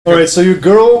All right, so your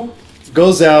girl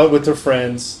goes out with her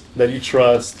friends that you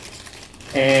trust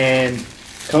and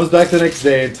comes back the next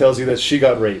day and tells you that she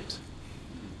got raped.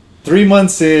 3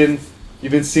 months in,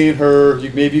 you've been seeing her,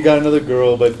 maybe you got another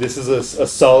girl, but this is a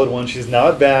solid one. She's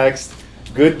not vaxxed,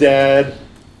 good dad.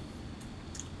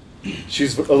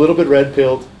 She's a little bit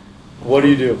red-pilled. What do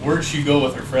you do? Where'd she go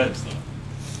with her friends, though?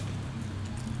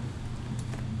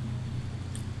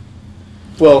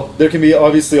 Well, there can be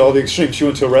obviously all the extremes. She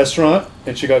went to a restaurant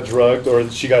and she got drugged, or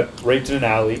she got raped in an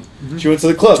alley. Mm-hmm. She went to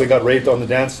the club and got raped on the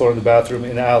dance floor in the bathroom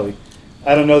in the alley.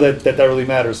 I don't know that really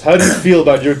matters. How do you feel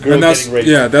about your girl getting raped?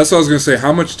 Yeah, that's what I was going to say.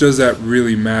 How much does that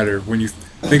really matter when you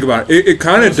think about it? It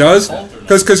kind of does.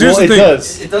 Because here's the thing.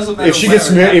 It doesn't matter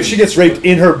if she gets raped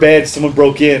in her bed, someone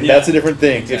broke in, that's a different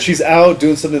thing. Exactly. If she's out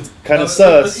doing something kind of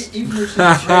sus.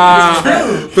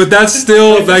 But that's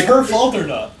still like... It's her fault or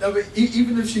not? No, but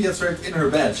even if she gets raped in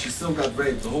her bed, she still got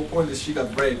raped. The whole point is she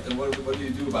got raped, and what do you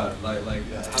do about it? Like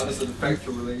how does it affect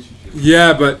your relationship?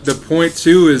 Yeah, but the point,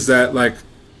 too, is that, like...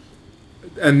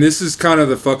 And this is kind of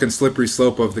the fucking slippery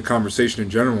slope of the conversation in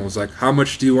general. Is like, how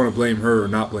much do you want to blame her or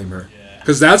not blame her?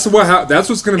 Because that's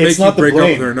what's going to make you break up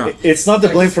with her or not. It's not the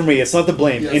blame for me. It's not the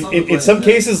blame. In some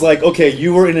cases, like, okay,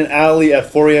 you were in an alley at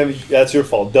 4 a.m. That's your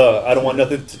fault. Duh. I don't want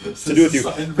nothing to do with you.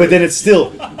 But then it's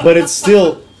still,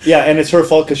 yeah, and it's her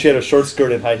fault because she had a short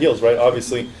skirt and high heels, right?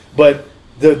 Obviously. But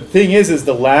the thing is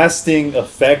the lasting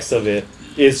effects of it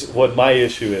is what my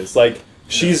issue is. Like,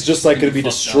 she's just like going to be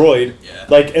destroyed. Yeah.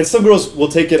 Like, and some girls will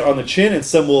take it on the chin, and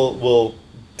some will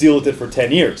deal with it for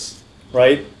 10 years,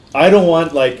 right? I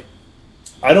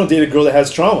don't date a girl that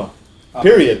has trauma.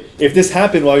 Period. If this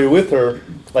happened while you're with her,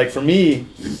 like for me,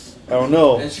 I don't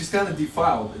know. And she's kind of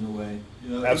defiled in a way.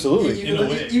 You know? Absolutely.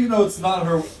 Even though it's not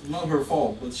her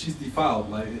fault, but she's defiled.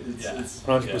 Like it's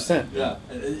 100%. Yeah,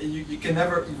 and you can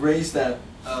never erase that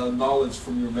knowledge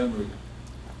from your memory.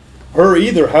 Her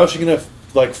either. How's she gonna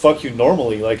like fuck you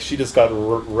normally? Like she just got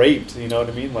raped. You know what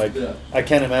I mean? Like I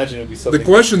can't imagine it would be something. The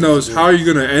question though is how are you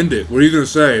gonna end it? What are you gonna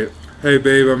say? Hey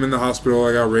babe, I'm in the hospital.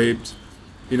 I got raped.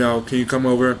 You know, can you come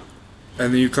over?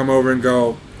 And then you come over and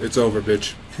go, it's over,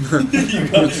 bitch.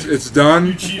 it's done.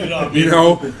 You cheated on me. You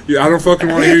know, I don't fucking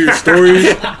want to hear your story.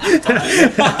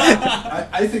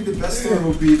 I think the best story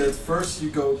would be that first you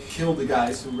go kill the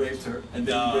guys who raped her, and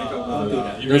then you break up with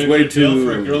her. You're going to go to jail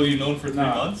for a girl you've known for 3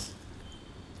 months?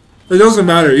 It doesn't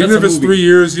matter. Even if it's 3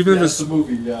 years, even if it's... That's a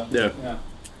movie, yeah.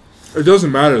 It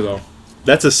doesn't matter, though.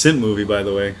 That's a sin movie, by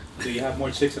the way. Do you have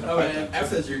more chicks in the pipeline?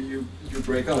 After that, you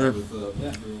break up with the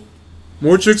girl.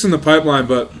 More chicks in the pipeline,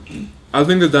 but I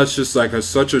think that's just like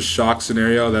such a shock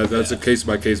scenario that's a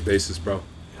case-by-case basis, bro.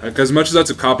 Like, as much as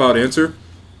that's a cop-out answer,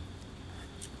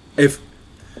 if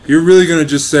you're really going to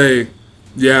just say,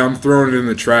 yeah, I'm throwing it in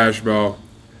the trash, bro,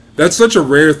 that's such a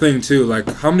rare thing, too. Like,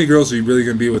 how many girls are you really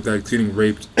going to be with that getting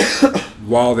raped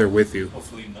while they're with you?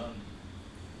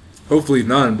 Hopefully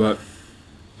none, but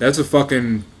that's a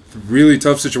fucking really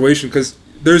tough situation because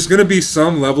there's going to be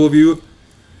some level of you,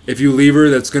 if you leave her,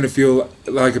 that's going to feel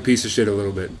like a piece of shit a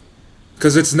little bit.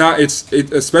 Because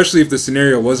especially if the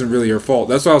scenario wasn't really her fault.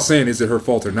 That's what I was saying, is it her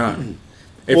fault or not?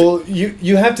 Well,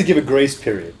 you have to give a grace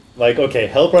period. Like, okay,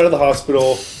 help her out of the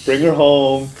hospital, bring her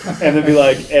home, and then be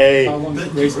like, hey. How long is the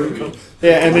grace period?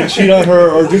 Yeah, and then cheat on her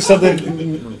or do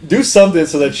something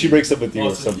so that she breaks up with you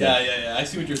or something. Yeah. I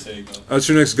see what you're saying, though. That's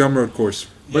your next Gumroad course.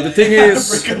 But the thing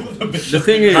is,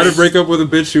 how to break up with a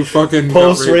bitch who fucking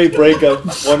post-rape breakup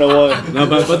 101. No,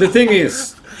 but the thing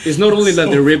is, it's not only that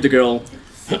they raped the girl,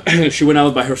 she went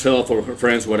out by herself or her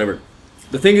friends, whatever.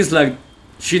 The thing is, like,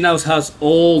 she now has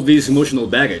all this emotional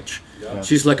baggage. Yeah.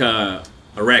 She's like a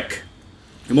wreck,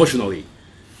 emotionally.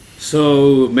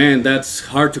 So, man, that's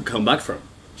hard to come back from.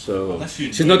 So,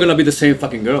 she's not gonna be the same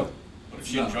fucking girl. What if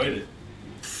she enjoyed it?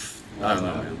 I don't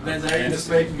know, man. Then you're just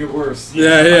making it worse.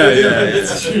 Yeah.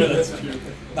 That's true.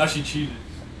 Now she cheated.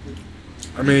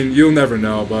 I mean, you'll never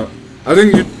know, but I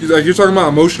think you're talking about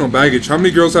emotional baggage. How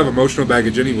many girls have emotional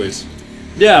baggage, anyways?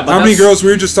 Yeah, but how many girls? We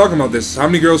were just talking about this. How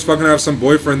many girls fucking have some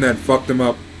boyfriend that fucked them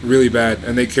up really bad,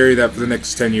 and they carry that for the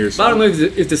next 10 years? But I don't know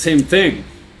if it's the same thing.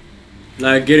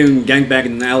 Like getting gangbanged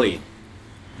in an alley,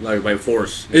 like by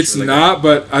force. It's not,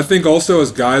 but I think also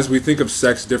as guys, we think of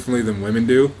sex differently than women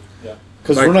do. Yeah.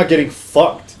 Because we're not getting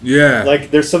fucked. Yeah. Like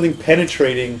there's something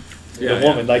penetrating the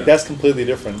woman. Like that's completely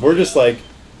different. We're just like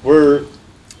we're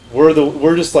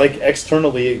just like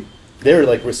externally they're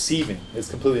like receiving. It's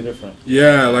completely different.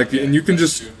 Yeah, like and you can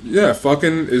just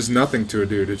fucking is nothing to a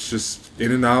dude. It's just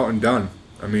in and out and done.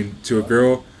 I mean, to a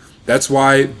girl, that's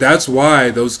why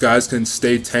those guys can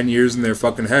stay 10 years in their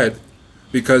fucking head,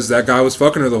 because that guy was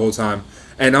fucking her the whole time.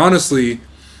 And honestly,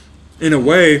 in a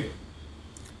way,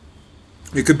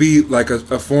 it could be like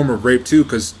a form of rape too,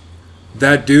 because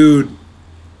that dude,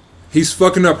 he's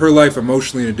fucking up her life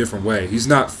emotionally in a different way. He's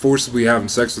not forcibly having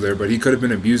sex with her, but he could have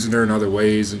been abusing her in other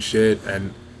ways and shit,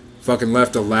 and fucking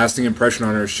left a lasting impression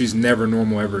on her. She's never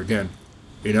normal ever again,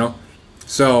 you know?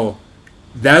 So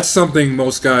that's something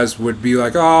most guys would be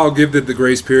like, oh, I'll give it the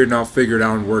grace period and I'll figure it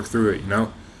out and work through it, you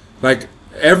know? Like,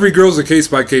 every girl's a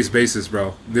case-by-case basis,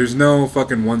 bro. There's no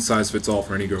fucking one-size-fits-all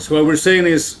for any girl. So what we're saying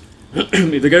is,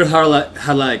 if the girl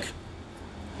had like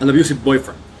an abusive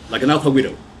boyfriend, like an alpha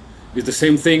widow, it's the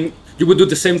same thing. You would do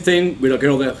the same thing with a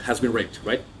girl that has been raped,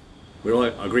 right? We all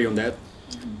agree on that.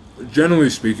 Generally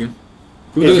speaking.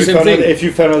 You would do the same thing. If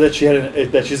you found out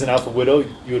that she's an alpha widow,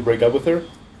 you would break up with her.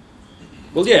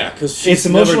 Well, yeah, because she's It's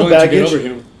emotional never going baggage. to get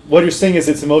over him. What you're saying is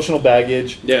it's emotional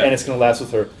baggage, Yeah. and it's going to last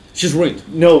with her. She's ruined.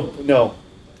 No,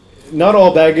 not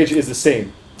all baggage is the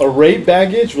same. A rape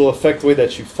baggage will affect the way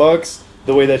that she fucks,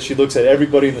 the way that she looks at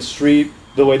everybody in the street,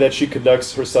 the way that she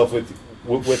conducts herself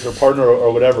with her partner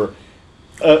or whatever.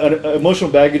 An emotional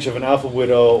baggage of an alpha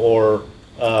widow or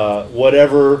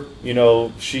whatever,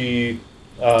 she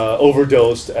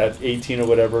overdosed at 18 or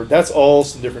whatever. That's all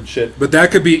some different shit. But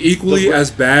that could be equally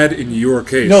as bad in your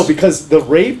case. No, because the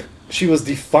rape, she was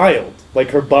defiled. Like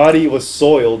her body was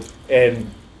soiled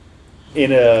and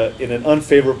in an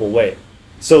unfavorable way.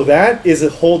 So that is a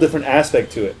whole different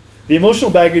aspect to it. The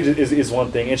emotional baggage is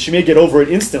one thing, and she may get over it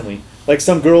instantly. Like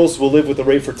some girls will live with the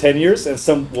rape for 10 years, and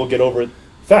some will get over it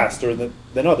faster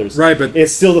than others. Right, but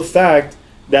it's still the fact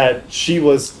that she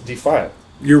was defiled.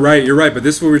 You're right, but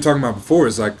this is what we were talking about before,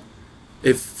 is like,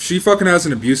 if she fucking has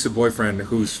an abusive boyfriend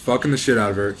who's fucking the shit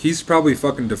out of her, he's probably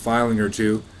fucking defiling her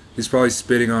too. He's probably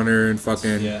spitting on her and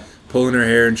fucking pulling her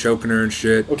hair and choking her and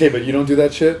shit. Okay, but you don't do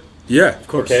that shit? Yeah. Of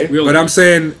course. Okay. But I'm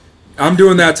saying, I'm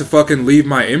doing that to fucking leave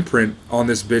my imprint on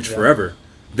this bitch forever.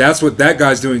 That's what that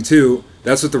guy's doing too.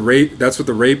 That's what the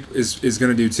rape is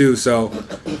gonna do too. So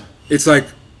it's like,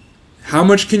 how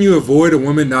much can you avoid a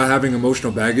woman not having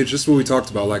emotional baggage? Just what we talked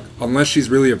about. Like, unless she's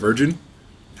really a virgin,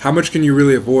 how much can you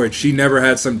really avoid? She never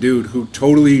had some dude who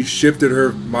totally shifted her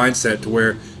mindset to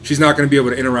where she's not going to be able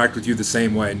to interact with you the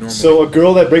same way normally. So a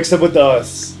girl that breaks up with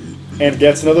us and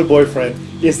gets another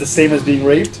boyfriend is the same as being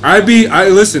raped?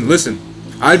 Listen.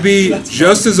 I'd be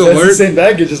just as alert. That's the same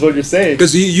baggage is what you're saying.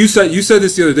 Because you said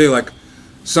this the other day, like,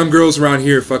 some girls around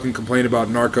here fucking complain about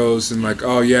narcos and like,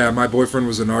 oh yeah, my boyfriend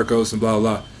was a narcos and blah,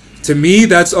 blah, blah. To me,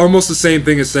 that's almost the same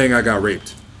thing as saying I got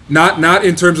raped. Not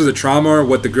in terms of the trauma or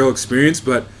what the girl experienced,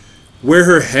 but where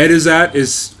her head is at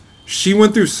is she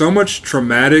went through so much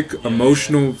traumatic,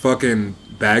 emotional fucking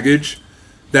baggage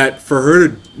that for her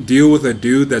to deal with a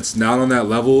dude that's not on that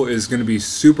level is going to be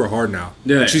super hard now.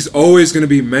 Yeah. She's always going to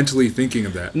be mentally thinking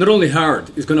of that. Not only hard,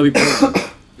 it's going to be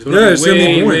boring. It's going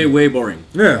to be way boring.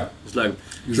 Yeah. It's like,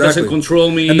 she doesn't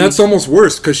control me. And that's almost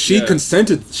worse because she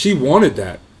consented. She wanted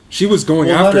that. She was going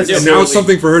after it, and now it's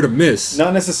something for her to miss.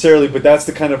 Not necessarily, but that's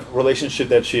the kind of relationship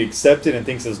that she accepted and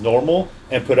thinks is normal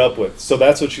and put up with. So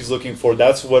that's what she's looking for.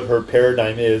 That's what her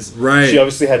paradigm is. Right. She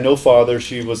obviously had no father.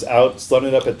 She was out, slutting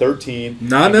it up at 13.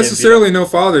 Not necessarily no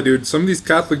father, dude. Some of these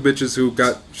Catholic bitches who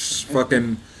got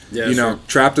fucking,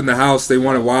 trapped in the house, they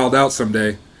want to wild out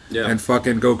someday and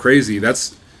fucking go crazy.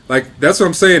 That's what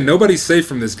I'm saying. Nobody's safe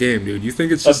from this game, dude. You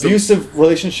think it's just abusive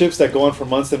relationships that go on for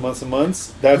months and months and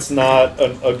months? That's not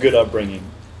a good upbringing.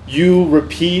 You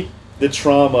repeat the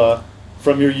trauma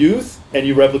from your youth and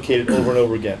you replicate it over and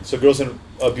over again. So girls in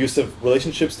abusive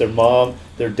relationships, their mom,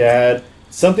 their dad,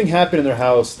 something happened in their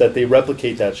house that they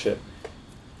replicate that shit.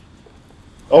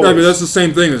 No, but that's the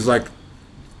same thing. It's like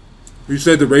you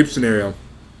said, the rape scenario.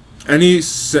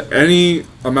 Any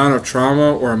amount of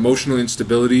trauma or emotional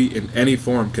instability in any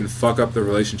form can fuck up the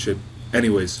relationship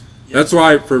anyways. Yeah. That's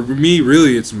why, for me,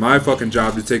 really, it's my fucking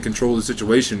job to take control of the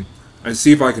situation and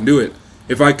see if I can do it.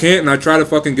 If I can't and I try to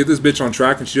fucking get this bitch on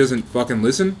track and she doesn't fucking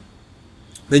listen,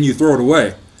 then you throw it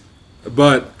away.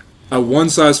 But a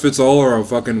one-size-fits-all or a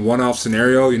fucking one-off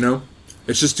scenario,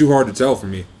 it's just too hard to tell for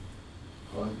me.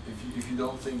 Well, if you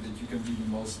don't think that you can be the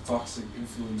most toxic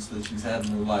influence that she's had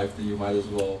in her life, then you might as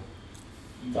well...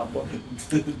 if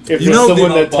there's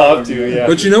someone that talked to you,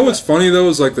 But you know what's funny though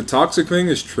is like the toxic thing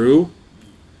is true,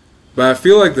 but I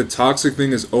feel like the toxic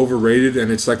thing is overrated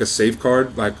and it's like a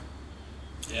safeguard. Like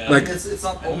it's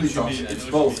not only toxic, it's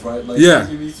both, right? Like, yeah,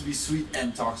 you need to be sweet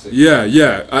and toxic. Yeah.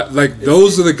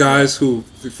 Those are the guys who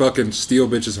fucking steal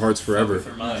bitches' hearts forever.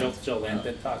 Joe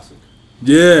Lampton toxic.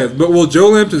 Yeah, but Joe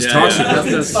Lampton's toxic. Yeah,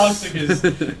 that's, toxic is.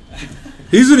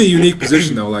 He's in a unique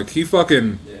position though. Like he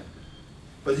fucking.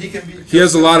 But he can be. He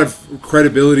has a lot of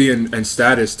credibility and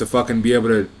status to fucking be able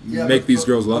to make these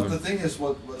girls love him. him. The thing is,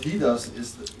 what he does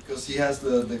is because he has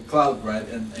the clout, right?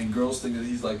 And girls think that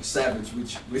he's like a savage,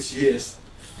 which he is.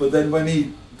 But then when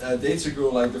he dates a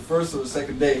girl, like the first or the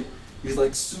second date, he's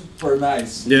like super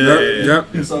nice. Yeah.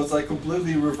 So it's like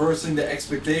completely reversing the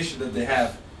expectation that they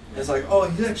have. And it's like, oh,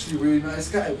 he's actually a really nice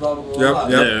guy, blah blah blah.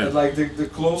 And like the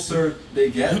closer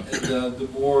they get, and the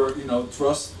more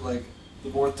trust, like the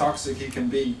more toxic he can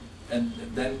be, and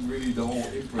then really the whole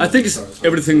imprint. I think it's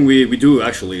everything we do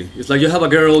actually. It's like you have a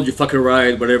girl, you fuck her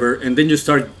right, whatever, and then you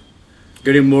start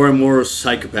getting more and more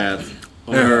psychopath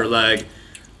on her, like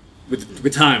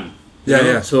with time.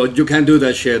 Yeah. So you can't do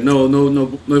that shit.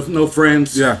 No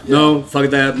friends. No, fuck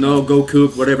that. No, go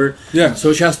cook, whatever. Yeah.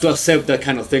 So she has to accept that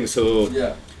kind of thing.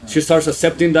 So she starts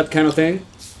accepting that kind of thing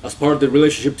as part of the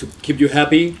relationship to keep you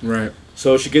happy. Right.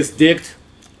 So she gets dicked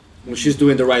when she's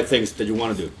doing the right things that you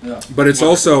want to do. Yeah. But it's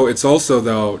also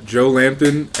though Joe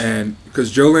Lampton, and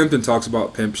because Joe Lampton talks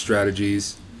about pimp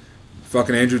strategies,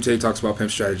 fucking Andrew Tate talks about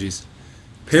pimp strategies.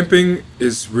 Pimping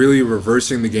is really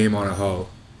reversing the game on a hoe,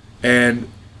 and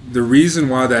the reason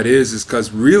why that is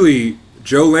because really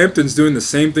Joe Lampton's doing the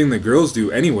same thing that girls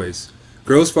do anyways.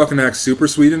 Girls fucking act super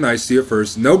sweet and nice to you at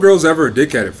first. No girl's ever a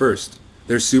dickhead at first.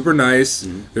 They're super nice.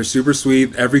 They're super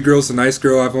sweet. Every girl's a nice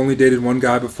girl. I've only dated one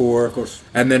guy before. Of course.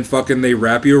 And then fucking they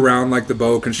wrap you around like the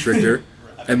boa constrictor.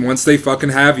 And once they fucking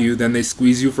have you, then they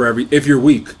squeeze you for if you're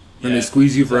weak, then they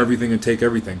squeeze you for everything and take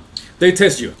everything. They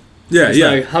test you. It's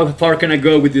like, how far can I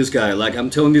go with this guy? Like, I'm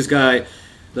telling this guy,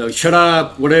 like, shut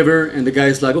up, whatever, and the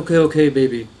guy's like, okay,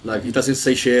 baby. Like, he doesn't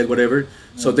say shit, whatever.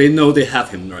 So they know they have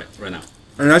him right now.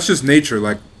 And that's just nature.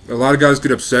 Like, a lot of guys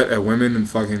get upset at women and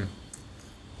fucking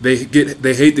they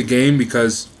hate the game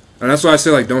because, and that's why I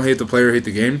say, like, don't hate the player, hate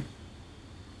the game.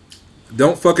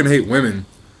 Don't fucking hate women.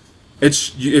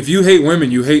 If you hate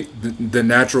women, you hate the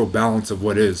natural balance of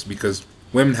what is, because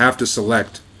women have to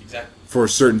select for a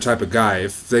certain type of guy.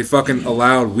 If they fucking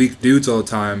allowed weak dudes all the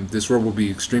time, this world will be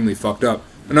extremely fucked up.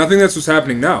 And I think that's what's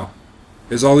happening now.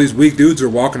 Is all these weak dudes are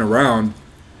walking around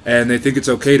and they think it's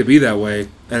okay to be that way,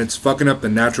 and it's fucking up the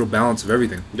natural balance of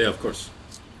everything. Yeah, of course.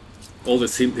 All the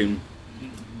simping.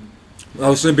 I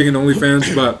was simping in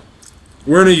OnlyFans, but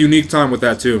we're in a unique time with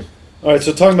that too. All right,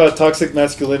 so talking about toxic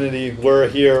masculinity, we're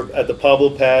here at the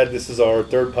Pablo Pad. This is our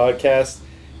third podcast,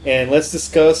 and let's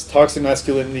discuss toxic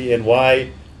masculinity and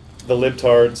why the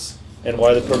libtards and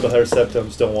why the purple hair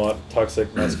septums don't want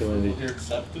toxic masculinity. Hair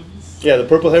septums? Yeah, the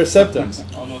purple hair septums.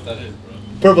 I don't know what that is, bro.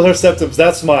 Purple hair septums,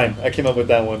 that's mine. I came up with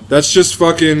that one. That's just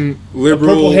fucking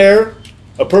liberal.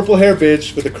 A purple hair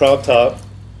bitch with a crop top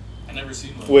I never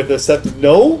seen one. with a septum.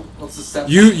 No? What's the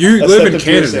septum? You A live in septum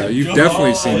Canada. piercing. You've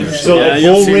definitely seen it. So Yeah, a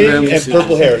you've bull seen them, ring you've and seen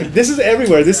purple them. hair. This is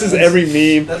everywhere. This is every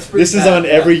meme. That's pretty This is bad, on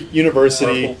every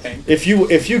university. Purple pink.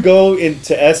 If you go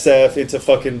into SF, into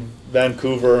fucking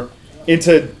Vancouver,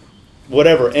 into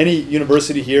whatever, any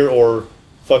university here or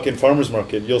fucking farmer's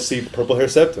market, you'll see purple hair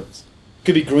septums.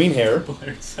 Could be green hair,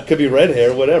 could be red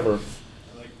hair, whatever.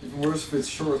 Even worse if it's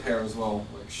short hair as well,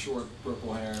 like short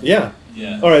purple hair. Yeah.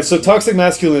 Yeah. All right. So toxic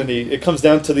masculinity. It comes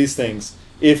down to these things.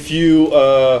 If you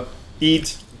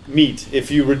eat meat,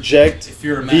 if you reject If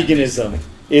you're a man, veganism,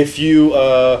 if you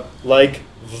like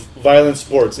violent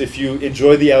sports, if you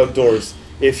enjoy the outdoors,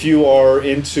 if you are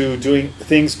into doing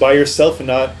things by yourself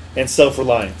and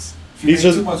self-reliance. If you These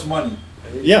make are too much money.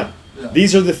 yeah.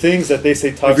 These are the things that they say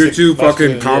If toxic. you're too fucking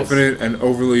masculinity is. confident and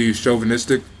overly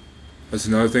chauvinistic, that's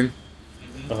another thing.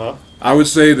 Uh-huh. I would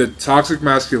say the toxic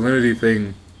masculinity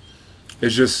thing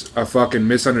is just a fucking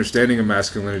misunderstanding of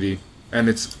masculinity. And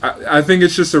I think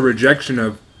it's just a rejection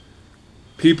of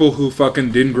people who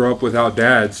fucking didn't grow up without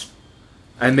dads.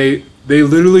 And they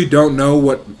literally don't know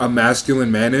what a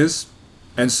masculine man is.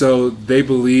 And so they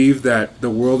believe that the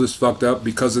world is fucked up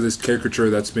because of this caricature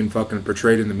that's been fucking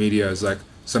portrayed in the media as like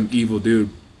some evil dude.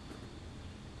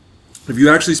 If you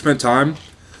actually spent time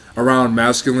around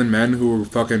masculine men who were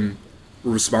fucking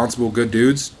responsible, good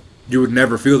dudes, you would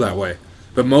never feel that way.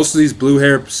 But most of these blue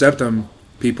hair septum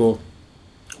people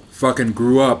fucking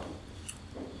grew up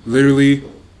literally.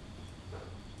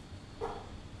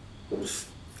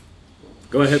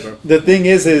 Go ahead, bro. The thing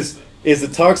is the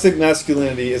toxic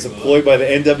masculinity is employed by the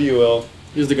NWL.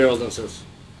 Use the girls downstairs.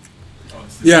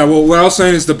 Yeah, well, what I was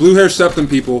saying is the blue hair septum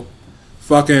people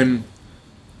fucking.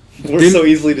 We're so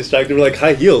easily distracted. We're like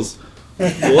high heels.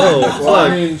 Whoa, Well, I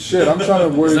fuck. mean, shit, I'm trying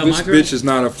to worry Is that this my girl? bitch is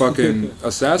not a fucking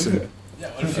assassin.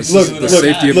 It's Look, the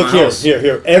safety of my look here, house.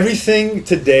 here. Everything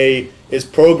today is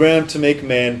programmed to make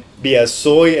men be as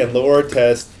soy and lower our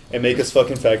test and make us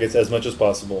fucking faggots as much as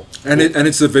possible. And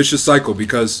it's a vicious cycle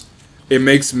because it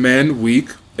makes men weak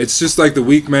It's just like the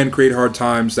weak men create hard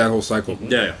times, that whole cycle.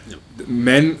 Yeah.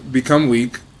 Men become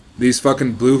weak. These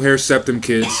fucking blue hair septum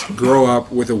kids grow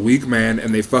up with a weak man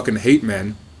and they fucking hate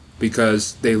men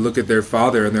because they look at their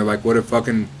father and they're like, what a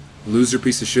fucking loser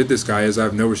piece of shit this guy is. I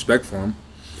have no respect for him.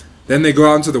 Then they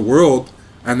go out into the world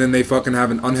and then they fucking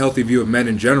have an unhealthy view of men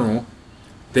in general.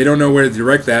 They don't know where to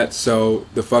direct that, so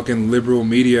the fucking liberal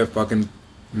media fucking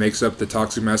makes up the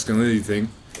toxic masculinity thing.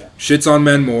 Yeah. Shits on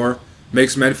men more,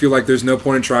 makes men feel like there's no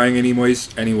point in trying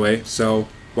anyway, so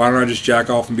why don't I just jack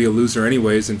off and be a loser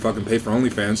anyways and fucking pay for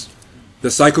OnlyFans?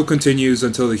 The cycle continues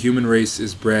until the human race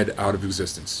is bred out of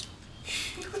existence.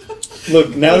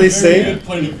 Look, now they say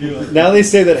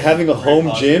that having a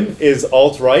home gym is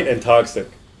alt-right and toxic.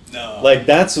 No. Like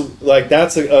that's an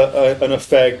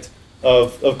effect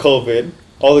of COVID.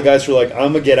 All the guys who are like,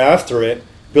 I'm gonna get after it,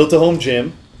 built a home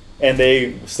gym, and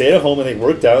they stayed at home and they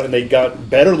worked out and they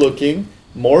got better looking,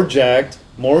 more jacked,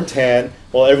 more tan,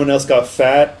 while everyone else got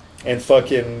fat and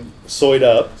fucking soyed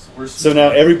up. So now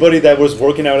everybody that was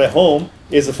working out at home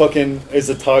is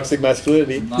a toxic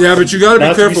masculinity. Yeah, but you gotta be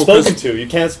Not careful. to be spoken to. You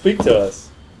can't speak to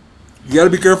us. You gotta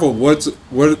be careful. What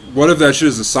if that shit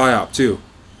is a psyop too?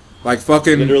 Like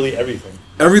fucking literally everything.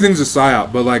 Everything's a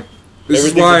psyop, but like this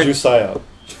is why. Everything's a psyop.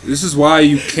 This is why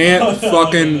you can't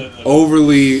fucking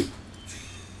overly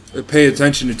pay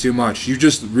attention to too much. You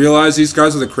just realize these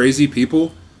guys are the crazy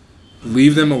people.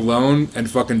 Leave them alone and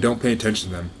fucking don't pay attention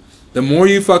to them. The more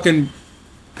you fucking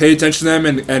pay attention to them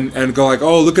and go like,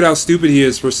 oh, look at how stupid he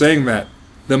is for saying that,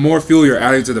 the more fuel you're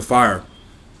adding to the fire.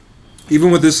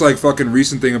 Even with this like fucking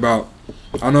recent thing about,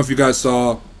 I don't know if you guys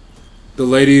saw the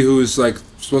lady who is like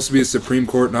supposed to be a Supreme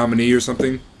Court nominee or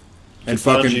something, and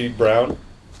fucking Brown.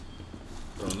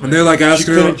 And they're like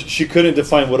asking her. She couldn't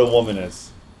define what a woman is.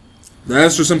 They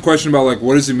asked her some question about like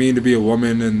what does it mean to be a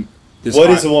woman and this. What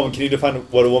is a woman? Can you define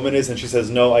what a woman is? And she says,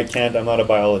 no, I can't. I'm not a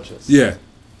biologist. Yeah,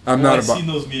 I'm not a I've seen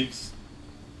those memes.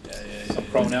 Yeah.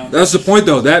 Pronoun. That's the point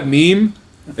though. That meme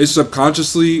is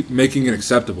subconsciously making it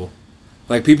acceptable.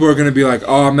 Like people are gonna be like,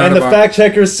 oh, I'm not. And the fact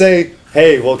checkers say,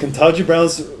 hey, well, Ketanji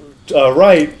Brown's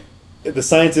right. The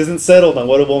science isn't settled on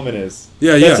what a woman is.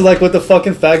 Yeah, That's like what the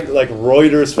fucking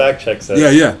Reuters fact check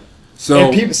says. Yeah. So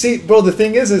and people see, bro. The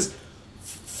thing is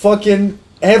fucking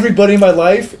everybody in my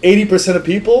life. 80% of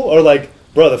people are like,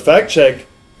 bro. The fact check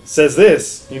says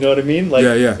this. You know what I mean? Like,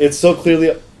 yeah. It's so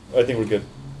clearly. I think we're good.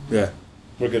 Yeah.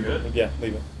 We're good. Yeah,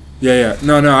 leave it. Yeah.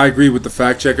 No, I agree with the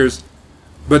fact checkers,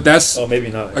 but that's maybe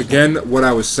not. Again, what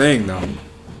I was saying though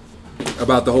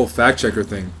about the whole fact checker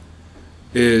thing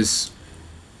is.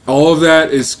 All of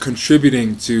that is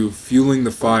contributing to fueling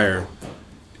the fire.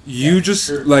 You just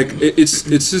like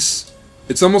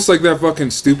it's almost like that fucking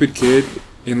stupid kid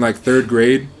in like 3rd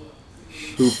grade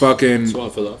who fucking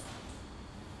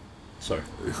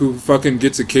who fucking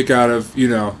gets a kick out of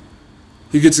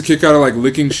he gets a kick out of like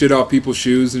licking shit off people's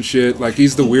shoes and shit. Like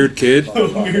he's the weird kid.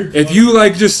 If you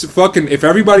like just fucking if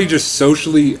everybody just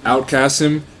socially outcasts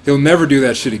him, he'll never do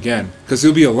that shit again because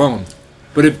he'll be alone.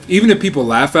 But even if people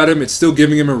laugh at him, it's still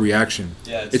giving him a reaction.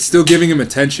 Yeah, it's still giving him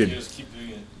attention. You just keep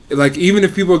doing it. Like even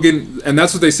if people are getting, and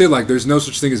that's what they say. Like there's no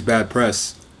such thing as bad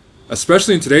press,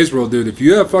 especially in today's world, dude. If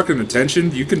you have fucking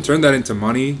attention, you can turn that into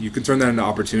money. You can turn that into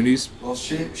opportunities. Well,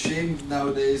 shame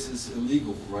nowadays is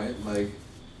illegal, right? Like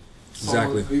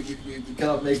exactly. We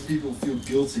cannot make people feel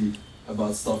guilty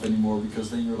about stuff anymore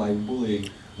because then you're like bullying.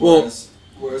 Whereas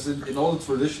in all the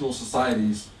traditional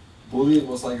societies. Bullying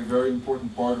was like a very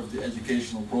important part of the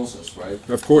educational process, right?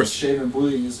 Of course. Shame and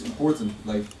bullying is important.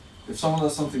 Like, if someone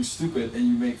does something stupid and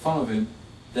you make fun of him,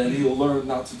 then he'll learn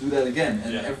not to do that again.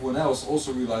 And everyone else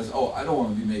also realizes, oh, I don't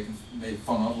want to be made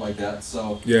fun of like that,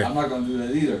 so I'm not going to do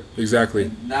that either. Exactly.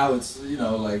 And now it's,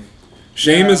 like...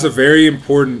 Shame is a very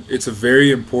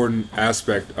important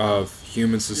aspect of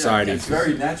human society. Yeah, it's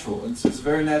very natural. It's a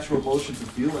very natural emotion to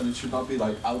feel, and it should not be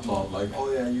like outlawed. Like, oh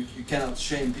yeah, you cannot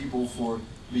shame people for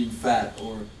being fat,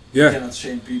 or you cannot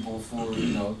shame people for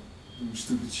doing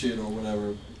stupid shit or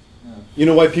whatever. Yeah. You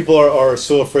know why people are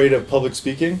so afraid of public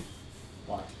speaking?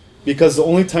 Why? Because the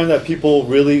only time that people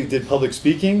really did public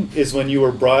speaking is when you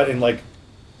were brought in like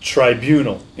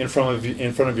tribunal in front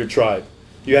of your tribe.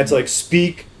 You had to like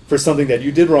speak for something that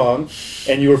you did wrong,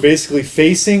 and you were basically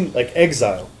facing like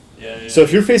exile. Yeah. So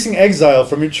if you're facing exile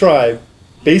from your tribe,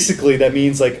 basically that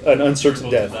means like an uncertain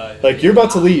death. Like you're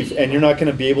about to leave and you're not going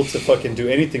to be able to fucking do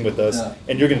anything with us,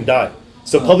 and you're going to die.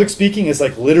 So public speaking is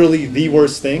like literally the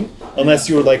worst thing, unless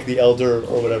you were like the elder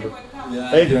or whatever. Yeah,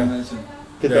 hey, I can imagine.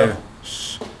 Get that.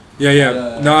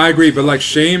 Yeah. No, I agree, but like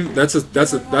shame, that's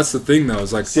the thing though.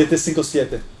 It's like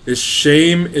 757.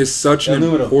 Shame is such an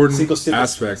important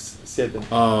aspect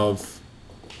of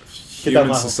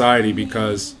human abajo. society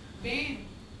because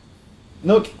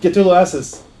No, que tú lo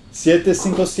haces.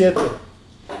 757.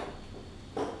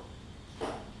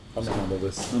 I'm gonna handle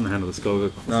this. I'm gonna handle this.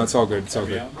 Go. no, it's all good. It's all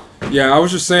good. Yeah, I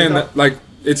was just saying that like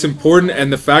it's important,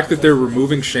 and the fact that they're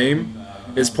removing shame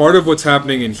is part of what's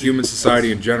happening in human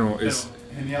society in general. Is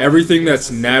everything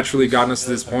that's naturally gotten us to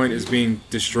this point is being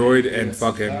destroyed and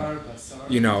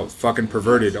fucking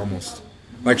perverted almost.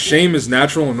 Like shame is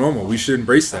natural and normal. We should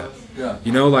embrace that. Yeah.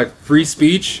 Like free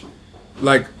speech,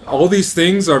 like all these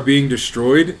things are being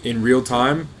destroyed in real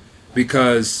time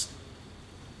because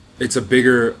it's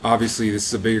obviously this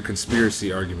is a bigger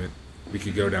conspiracy argument we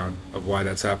could go down of why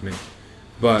that's happening.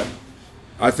 But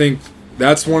I think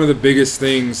that's one of the biggest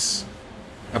things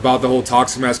about the whole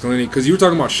toxic masculinity, because you were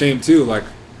talking about shame too. Like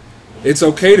it's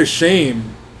okay to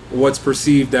shame what's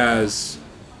perceived as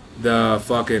the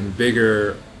fucking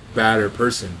bigger, badder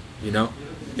person,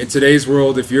 In today's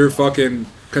world, if you're fucking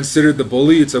considered the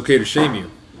bully, it's okay to shame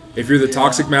you. If you're the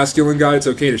toxic masculine guy, it's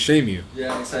okay to shame you.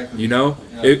 Yeah, exactly.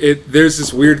 There's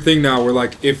this weird thing now where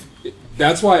like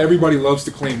that's why everybody loves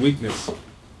to claim weakness.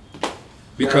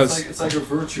 Because it's like a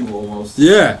virtue almost.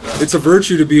 Yeah, it's a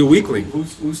virtue to be a weakling.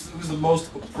 Who's the most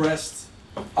oppressed,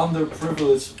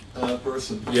 underprivileged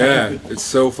person? Yeah, it's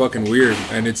so fucking weird,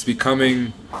 and it's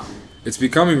becoming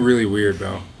really weird,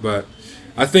 bro. But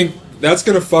I think that's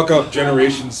gonna fuck up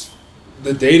generations.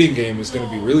 The dating game is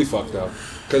gonna be really fucked up,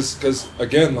 cause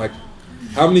again, like,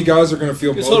 how many guys are gonna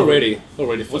feel? It's motivated?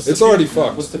 already. It's already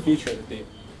fucked. What's the future of the game?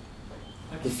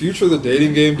 The future of the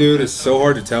dating game, dude, is so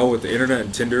hard to tell with the internet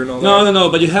and Tinder and all that.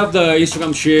 No. But you have the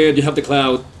Instagram shit. You have the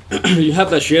cloud. You have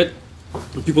that shit.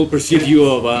 People perceive you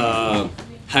of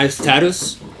high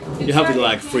status. You have the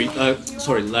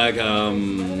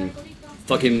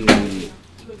fucking.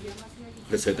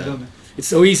 Let's say that. It's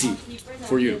so easy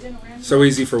for you. So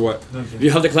easy for what? You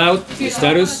have the cloud, the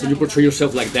status, and you portray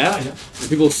yourself like that. And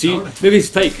people see, maybe it's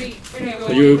fake,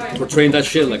 but you're portraying that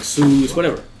shit like Zeus,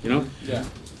 whatever, Yeah.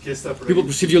 People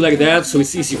perceive you like that, so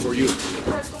it's easy for you.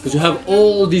 Because you have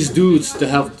all these dudes that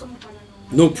have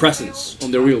no presence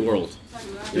on the real world.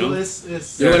 You know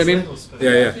what I mean?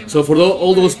 Yeah. So for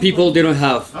all those people, they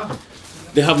have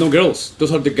no girls.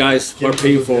 Those are the guys who are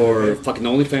paying for fucking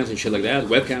OnlyFans and shit like that,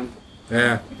 webcam.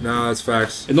 Yeah, no, that's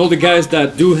facts. And all the guys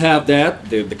that do have that,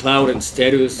 the cloud and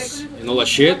status and all that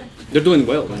shit, they're doing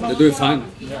well, man. They're doing fine.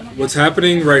 What's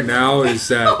happening right now is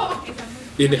that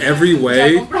in every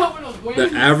way,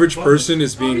 the average person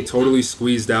is being totally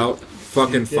squeezed out,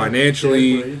 fucking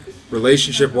financially,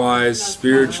 relationship-wise,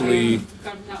 spiritually,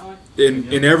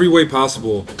 in every way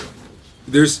possible.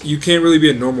 You can't really be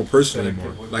a normal person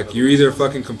anymore. Like, you're either a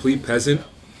fucking complete peasant,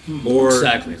 or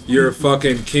you're a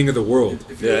fucking king of the world.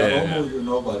 If you're a homo, you're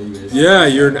nobody. Basically. Yeah,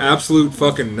 you're an absolute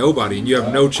fucking nobody, and you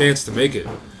have no chance to make it.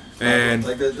 And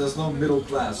like there's no middle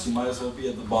class. You might as well be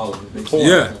at the bottom. It makes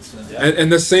yeah, sense.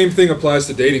 and the same thing applies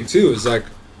to dating too. Is like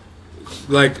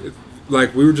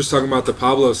we were just talking about the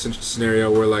Pablo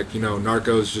scenario where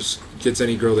narcos just gets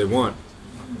any girl they want.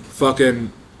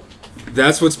 Fucking,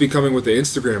 that's what's becoming with the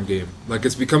Instagram game. Like,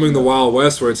 it's becoming the Wild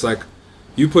West where it's like,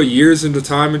 you put years into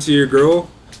time into your girl,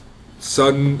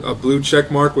 sudden a blue check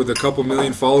mark with a couple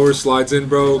million followers slides in,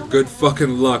 bro. Good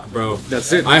fucking luck, bro.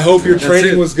 That's it. I hope your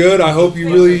training was good. I hope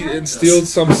you really instilled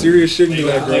some serious shit into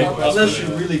that girl. Unless you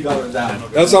really got her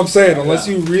down. That's what I'm saying. Unless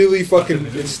you really fucking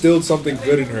instilled something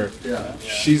good in her, yeah,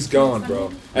 she's gone,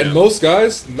 bro. And most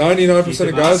guys, 99%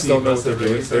 of guys don't know what they're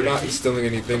doing. They're not instilling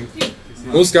anything.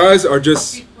 Most guys are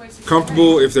just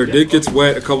comfortable if their dick gets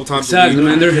wet a couple times a week.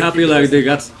 Man. They're happy like they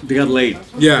got laid.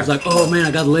 Yeah. It's like, oh man,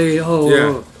 I got laid. Oh,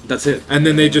 yeah. That's it. And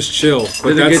then they just chill.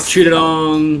 But they get cheated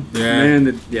on. Yeah.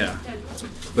 Man, yeah.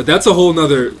 But that's a whole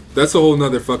nother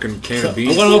fucking can of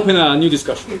beans. I want to open a new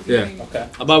discussion. Yeah. Okay.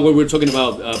 About what we were talking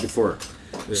about before.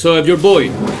 Yeah. So if your boy,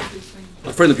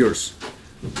 a friend of yours,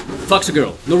 fucks a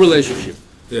girl, no relationship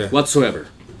whatsoever,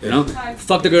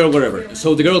 fuck the girl, whatever.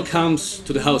 So the girl comes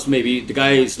to the house, maybe the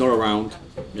guy is not around,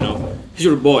 he's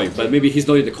your boy, but maybe he's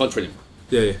not in the country.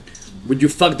 Yeah. Would you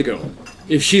fuck the girl?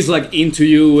 If she's like into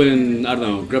you and, I don't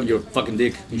know, grab your fucking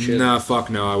dick and shit. Nah, fuck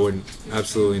no, I wouldn't.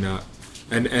 Absolutely not.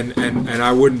 And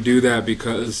I wouldn't do that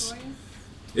because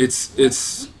it's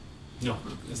the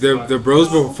bros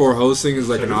before hosting is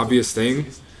like an obvious thing,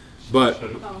 but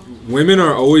women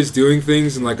are always doing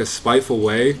things in like a spiteful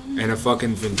way and a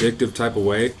fucking vindictive type of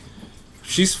way.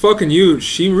 She's fucking you.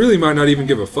 She really might not even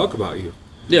give a fuck about you.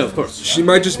 Yeah, of course. She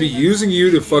might just be using you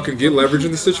to fucking get leverage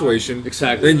in the situation.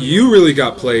 Exactly. Then you really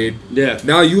got played. Yeah.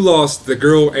 Now you lost the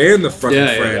girl and the fucking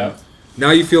friend. Yeah.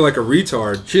 Now you feel like a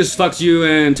retard. She just fucks you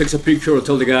and takes a picture or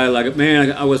tell the guy like,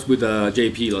 man, I was with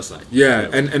JP last night. Yeah,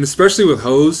 and especially with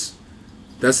hoes,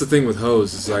 that's the thing with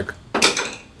hoes. It's like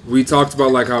we talked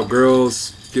about like how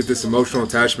girls get this emotional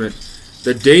attachment.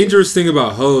 The dangerous thing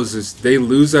about hoes is they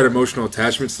lose that emotional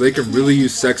attachment, so they can really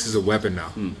use sex as a weapon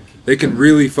now. They can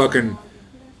really fucking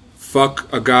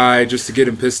fuck a guy just to get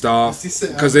him pissed off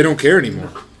because they don't care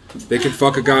anymore. They can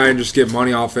fuck a guy and just get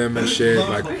money off him and shit.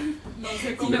 Like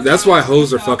that's why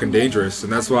hoes are fucking dangerous,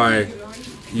 and that's why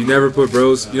you never put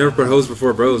hoes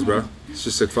before bros, bro. It's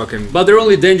just a fucking. But they're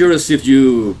only dangerous if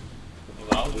you.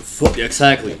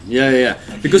 Exactly. Yeah.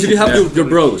 Because if you have your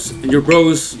bros, and your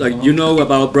bros, like, you know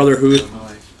about brotherhood,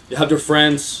 you have your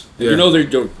friends, you know they're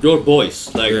your boys.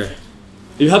 Like,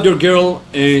 you have your girl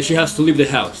and she has to leave the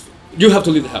house. You have to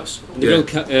leave the house. And the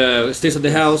girl stays at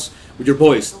the house with your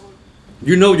boys.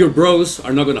 You know your bros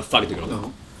are not gonna fuck the girl.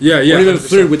 No. Yeah. Or even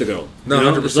flirt with the girl. No, you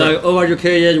know? 100%. It's like, oh, are you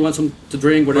okay? Yeah, you want some to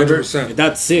drink, whatever. 100%.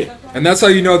 That's it. And that's how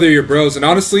you know they're your bros. And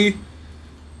honestly,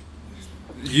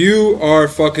 you are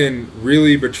fucking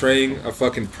really betraying a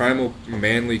fucking primal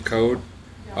manly code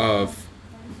of,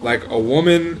 like, a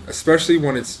woman, especially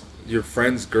when it's your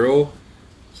friend's girl.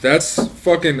 That's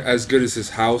fucking as good as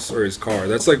his house or his car.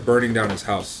 That's like burning down his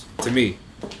house to me.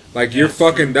 Like, you're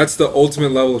fucking, that's the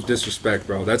ultimate level of disrespect,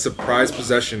 bro. That's a prized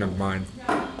possession of mine.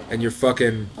 And you're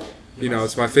fucking, you know,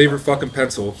 it's my favorite fucking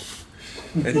pencil.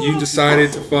 And you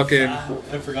decided to fucking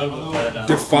I forgot about that.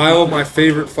 defile my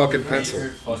favorite fucking pencil.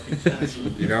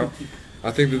 You know?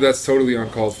 I think that that's totally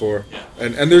uncalled for.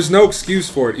 And there's no excuse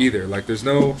for it either. Like, there's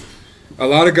no... A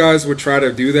lot of guys would try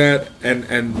to do that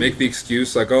and make the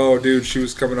excuse like, oh, dude, she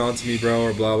was coming on to me, bro,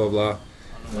 or blah, blah, blah.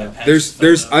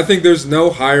 I think there's no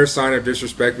higher sign of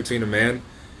disrespect between a man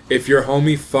if your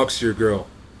homie fucks your girl.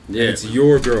 Yeah. It's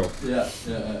your girl. Yeah.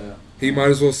 He might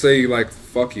as well say, like,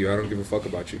 fuck you, I don't give a fuck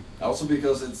about you. Also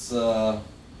because it's,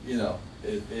 you know,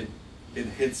 it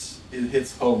hits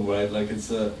home, right? Like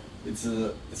it's a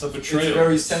betrayal. It's a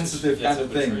very sensitive kind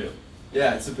of thing.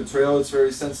 Yeah, it's a betrayal. It's a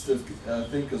very sensitive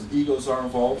thing because egos are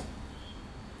involved.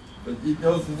 But you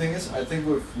know, the thing is, I think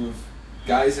with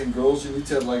guys and girls, you need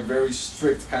to have like very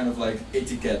strict kind of like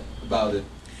etiquette about it.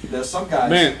 There's some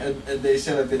guys, and they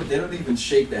say like they don't even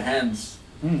shake the hands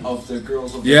of the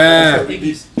girls. Of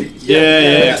exactly.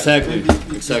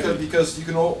 Because you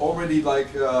can already like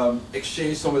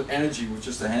exchange so much energy with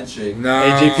just a handshake. No.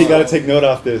 Hey, JP, gotta take note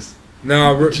off this.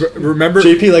 No, remember?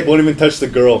 JP like won't even touch the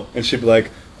girl, and she'd be like,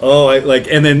 "Oh,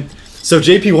 and then so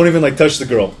JP won't even like touch the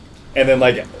girl, and then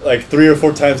like 3 or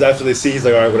 4 times after they see, he's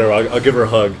like, all right, whatever, I'll give her a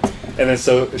hug, and then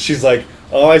so she's like,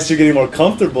 oh, I see you're getting more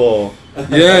comfortable.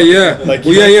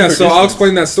 Yeah. So I'll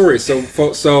explain that story. So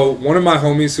one of my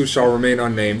homies who shall remain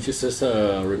unnamed. She says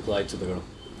reply to the girl.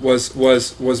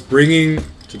 Was bringing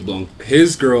to the blonde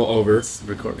his girl over. It's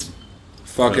recording.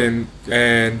 Fucking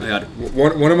and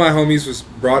one of my homies was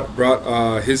brought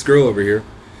his girl over here,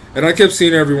 and I kept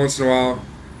seeing her every once in a while,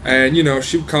 and you know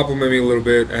she would compliment me a little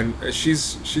bit, and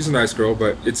she's a nice girl,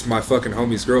 but it's my fucking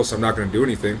homie's girl, so I'm not gonna do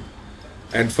anything,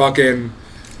 and fucking,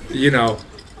 you know,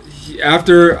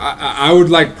 after I would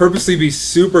like purposely be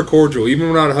super cordial,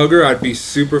 even when I'd hug her, I'd be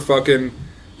super fucking,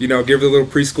 you know, give her a little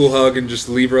preschool hug and just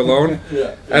leave her alone.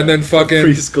 And then fucking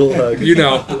preschool hug. You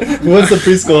know, what's the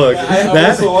preschool hug?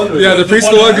 The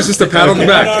preschool hug is just a pat on the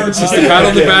back. It's just a pat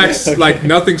on the back, like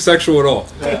nothing sexual at all.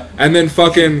 And then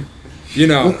fucking, you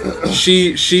know,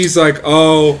 she's like,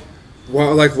 oh,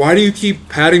 well, like, why do you keep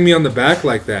patting me on the back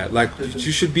like that? Like,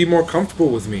 you should be more comfortable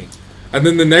with me. And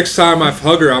then the next time I've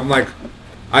hugged her, I'm like,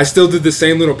 I still did the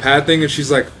same little pat thing, and she's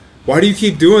like, why do you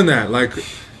keep doing that? Like,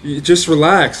 just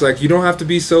relax. Like, you don't have to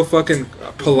be so fucking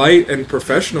polite and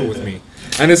professional with me.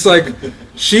 And it's like,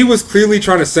 she was clearly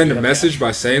trying to send a message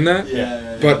by saying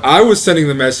that. But I was sending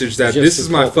the message that this is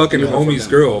my fucking homie's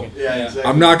girl.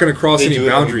 I'm not going to cross any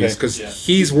boundaries because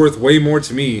he's worth way more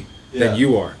to me than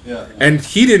you are. And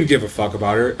he didn't give a fuck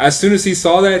about her. As soon as he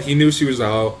saw that, he knew she was a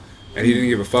hoe, and he didn't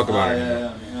give a fuck about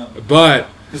her. But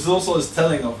because also is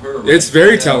telling of her. Right? It's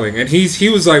very telling, and he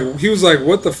was like,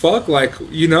 what the fuck? Like,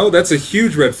 you know, that's a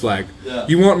huge red flag.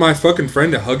 You want my fucking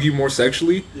friend to hug you more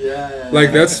sexually?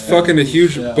 Like, that's fucking a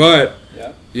huge. But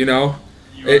you know,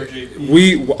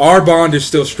 our bond is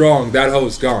still strong. That hoe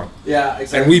is gone. Yeah,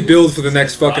 exactly. And we build for the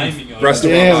next fucking rest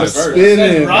of our lives.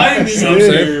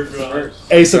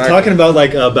 Hey, so talking about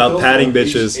about patting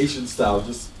bitches. Asian style,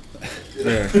 just.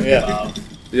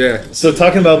 Yeah. So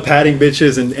talking about patting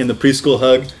bitches and the preschool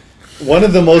hug, one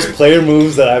of the most player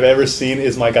moves that I've ever seen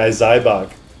is my guy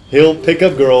Zybok. He'll pick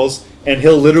up girls and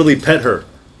he'll literally pet her,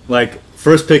 like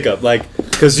first pickup, like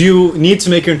because you need to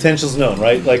make your intentions known,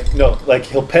 right? Like no, like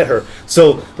he'll pet her.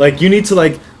 So like you need to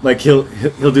like he'll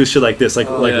do shit like this, like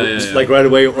right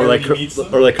away, or like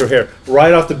her hair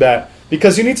right off the bat,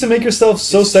 because you need to make yourself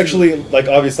so sexually like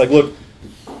obvious. Like look.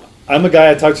 I'm a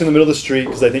guy I talk to in the middle of the street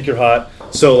because I think you're hot.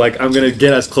 So like I'm gonna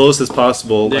get as close as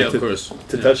possible, Yeah, like, of course.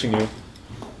 to touching you.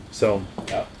 So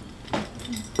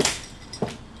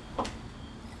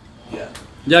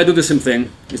Yeah, I do the same thing.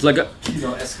 It's like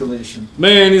escalation.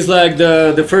 man, it's like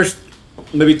the first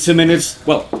maybe 2 minutes.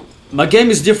 Well, my game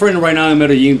is different right now in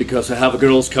Medellin because I have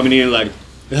girls coming in. Like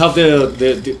I have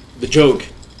the joke.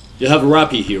 You have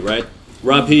Rappi here, right?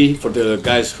 Rappi, for the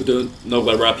guys who don't know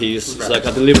what Rappi is, it's like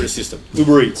a delivery system,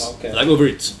 Uber Eats. Okay. like Uber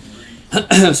Eats.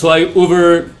 So I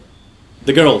Uber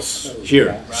the girls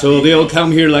here, so they all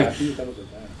come here like.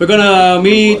 We're gonna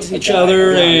meet each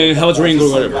other and have a drink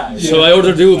or whatever. So I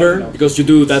ordered the Uber because you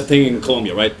do that thing in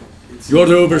Colombia, right? You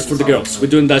order Ubers for the girls. We're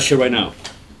doing that shit right now.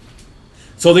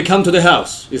 So they come to the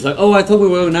house. It's like, oh, I thought we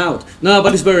were going out. No,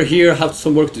 but it's better here. Have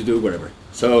some work to do, whatever.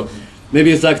 So maybe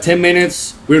it's like 10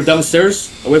 minutes. We're downstairs.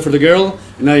 I wait for the girl,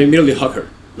 and I immediately hug her.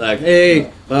 Like,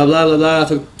 hey, blah blah blah blah.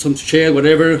 Talk some shit,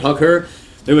 whatever. Hug her.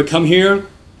 Then we come here.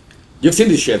 You've seen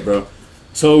this shit, bro.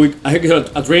 So I get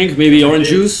a drink, maybe orange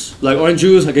juice, I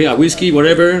get a whiskey,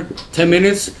 whatever. 10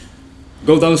 minutes,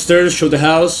 go downstairs, show the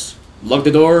house, lock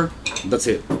the door. That's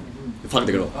it. Fuck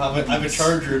the girl. I have a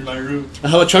charger in my room. I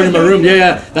have a charger in my room.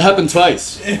 Yeah, that happened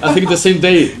twice. I think the same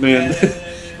day, man.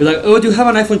 You're like, oh, do you have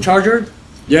an iPhone charger?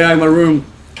 Yeah, in my room.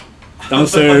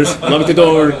 Downstairs, lock the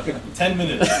door. 10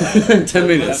 minutes. 10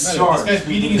 minutes. This guy's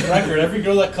beating his record. Every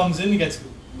girl that comes in, he gets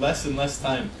less and less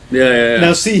time. Yeah.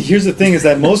 Now see, here's the thing: is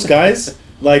that most guys,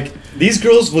 like these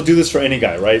girls, will do this for any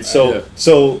guy, right? So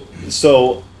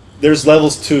there's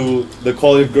levels to the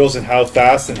quality of girls and how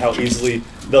fast and how easily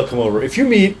they'll come over. If you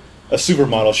meet a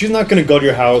supermodel, she's not going to go to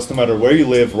your house no matter where you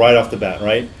live right off the bat,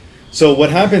 right? So what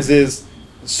happens is,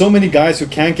 so many guys who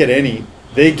can't get any,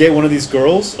 they get one of these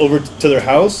girls over to their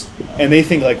house and they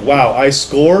think like, wow, I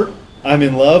scored. I'm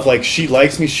in love, like she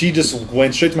likes me, she just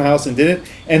went straight to my house and did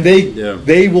it, and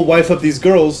they will wife up these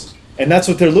girls, and that's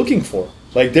what they're looking for.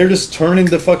 Like they're just turning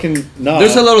the fucking knob.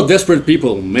 There's a lot of desperate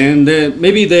people, man.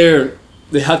 Maybe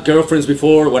they had girlfriends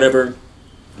before, whatever,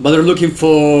 but they're looking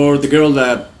for the girl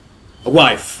that, a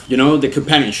wife, the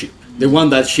companionship. They want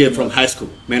that shit from high school.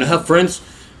 Man, I have friends,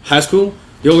 high school,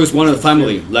 they always wanted a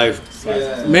family. Like,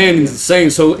 man, it's insane.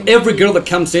 So every girl that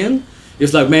comes in,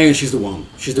 it's like, man, she's the one.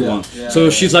 She's the one. Yeah, so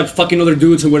she's like fucking other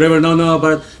dudes and whatever. No,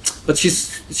 but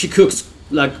she cooks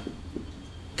like,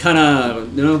 kind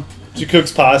of, She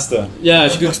cooks pasta. Yeah,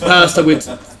 she cooks pasta with,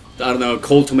 I don't know,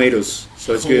 cold tomatoes.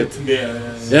 So it's good.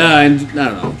 Yeah, and I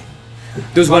don't know.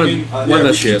 Those one that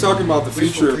we shit. keep talking about the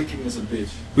future. Thinking is a bitch.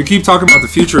 We keep talking about the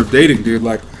future of dating, dude.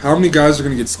 Like, how many guys are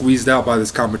gonna get squeezed out by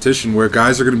this competition where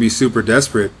guys are gonna be super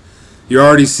desperate? You're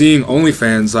already seeing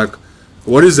OnlyFans. Like,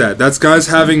 what is that? That's guys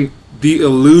having the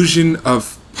illusion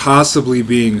of possibly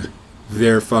being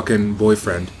their fucking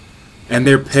boyfriend, and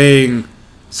they're paying.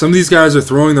 Some of these guys are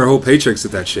throwing their whole paychecks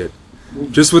at that shit,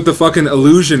 just with the fucking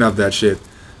illusion of that shit.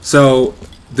 So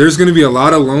there's gonna be a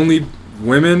lot of lonely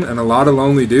women and a lot of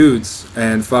lonely dudes,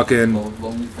 and fucking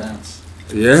Lonely fans.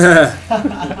 yeah.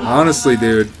 Honestly,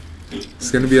 dude, it's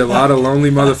gonna be a lot of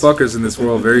lonely motherfuckers in this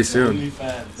world very soon,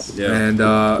 Yeah. and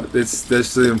that's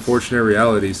the unfortunate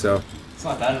reality. So. It's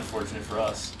not that unfortunate for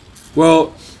us.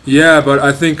 Well, yeah, but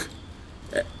I think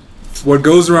what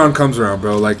goes around comes around,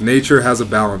 bro. Like, nature has a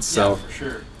balance. So for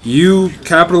sure. you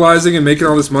capitalizing and making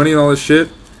all this money and all this shit,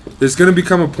 there's going to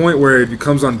become a point where it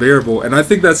becomes unbearable. And I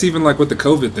think that's even like what the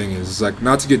COVID thing is. It's like,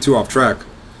 not to get too off track,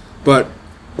 but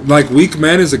like weak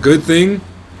men is a good thing,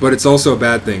 but it's also a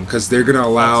bad thing because they're going to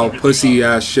allow pussy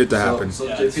ass shit to happen. So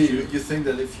Yeah, JP, you think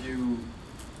that if you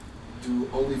do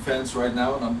OnlyFans right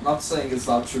now, and I'm not saying it's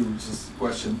not true, it's just a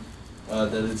question,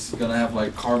 that it's gonna have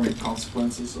like karmic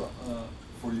consequences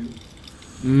for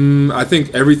you? I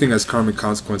think everything has karmic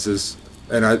consequences,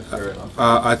 and Fair enough.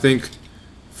 I think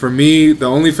for me the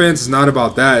OnlyFans is not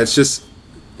about that. It's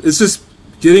just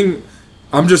getting.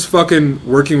 I'm just fucking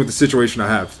working with the situation I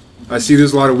have. I see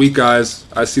there's a lot of weak guys.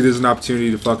 I see there's an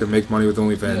opportunity to fucking make money with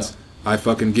OnlyFans. I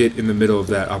fucking get in the middle of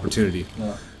that opportunity.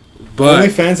 Yeah. But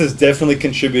OnlyFans is definitely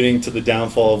contributing to the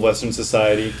downfall of Western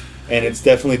society, and it's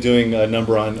definitely doing a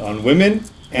number on women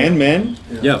and men.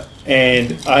 Yeah.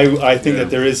 And I think that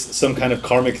there is some kind of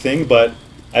karmic thing, but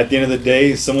at the end of the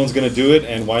day, someone's gonna do it,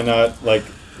 and why not? Like,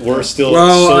 we're still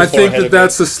well, so I far think ahead that of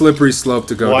that's a slippery slope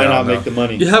to it. go Why down. not though. make the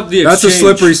money? You have the That's a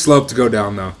exchange. slippery slope to go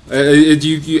down, though.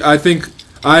 I think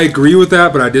I agree with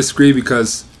that, but I disagree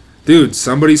because, dude,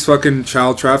 somebody's fucking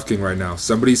child trafficking right now.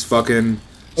 Somebody's fucking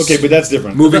Okay, but that's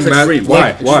different. moving That's extreme.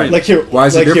 why? Why? Like here, Why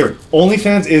is it like different? here,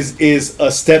 OnlyFans is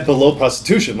a step below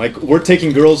prostitution. Like we're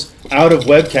taking girls out of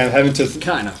webcam, having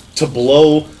Kinda. to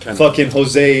blow Kinda. fucking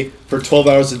Jose for 12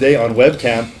 hours a day on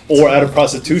webcam, or out of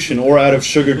prostitution, or out of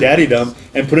sugar daddydom,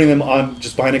 and putting them on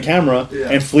just behind a camera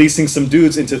and fleecing some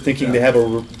dudes into thinking they have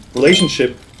a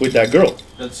relationship with that girl.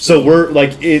 So we're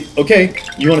like, okay,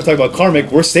 you want to talk about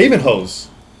karmic? We're saving hoes.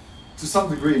 To some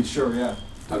degree, sure, yeah.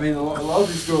 I mean, a lot of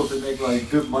these girls, they make like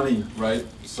good money, right?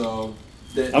 So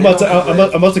I'm about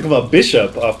to come a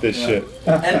bishop off this shit.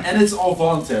 and it's all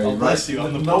voluntary, Oh, right? bless you,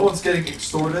 on the No boat. one's getting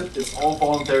extorted. It's all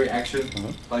voluntary action.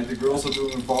 Like the girls are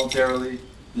doing it voluntarily.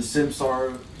 The simps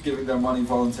are giving their money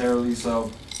voluntarily.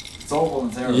 So it's all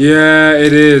voluntary. Yeah,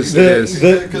 it is. It is.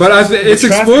 But it's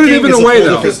exploitative in a way,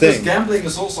 though. Because gambling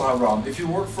is also haram. If you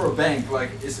work for a bank, like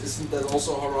isn't that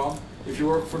also haram? If you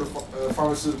work for the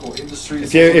pharmaceutical industry,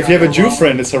 If you have a Jew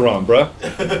friend, it's haram, bruh.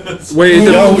 Wait,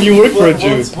 You work for a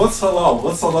Jew. What's halal?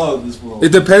 What's halal in this world?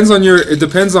 it depends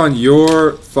on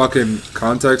your fucking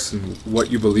context and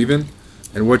what you believe in,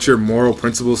 and what your moral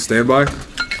principles stand by.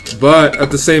 But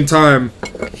at the same time,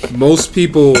 most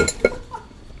people,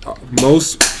 Watch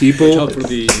out for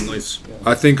the noise.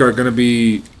 I think, are gonna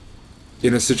be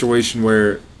in a situation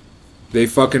where they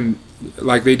fucking,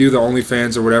 like, they do the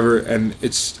OnlyFans or whatever, and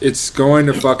it's going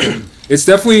to fucking, it's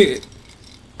definitely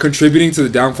contributing to the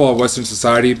downfall of Western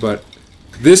society. But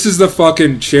this is the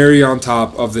fucking cherry on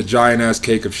top of the giant ass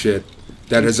cake of shit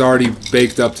that has already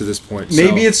baked up to this point.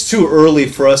 Maybe it's too early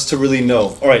for us to really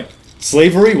know. All right,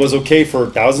 slavery was okay for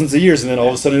thousands of years, and then all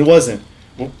of a sudden it wasn't.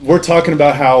 We're talking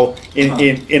about how in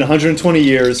 120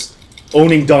 years,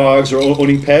 owning dogs or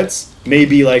owning pets may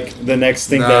be like the next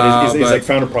thing that is like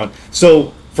frowned upon.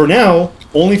 So for now,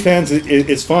 OnlyFans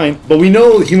is fine, but we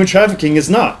know human trafficking is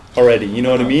not already. You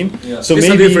know what I mean? Yeah. So It's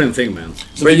maybe a different thing, man.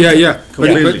 But yeah.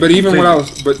 Completely. But even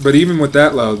Completely. but even with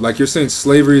that, though, like you're saying,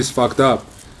 slavery is fucked up.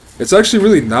 It's actually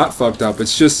really not fucked up.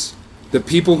 It's just the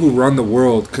people who run the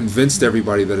world convinced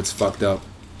everybody that it's fucked up,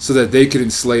 so that they could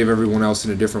enslave everyone else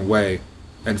in a different way,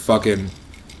 and fucking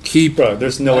keep. Bro,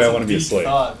 there's no way I want to be a slave.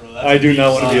 I do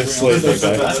not want to be a slave. That's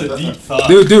a deep thought.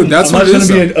 Dude, that's I'm what not it is.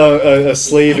 going to be a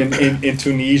slave in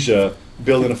Tunisia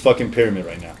building a fucking pyramid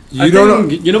right now. You don't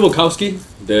know. You know Bukowski,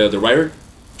 the writer,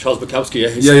 Charles Bukowski.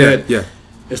 He Yeah, said yeah.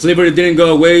 slavery didn't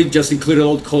go away, just included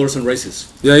all colors and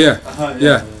races. Yeah.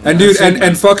 And dude,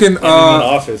 and fucking In an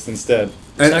office instead.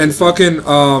 and fucking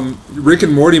Rick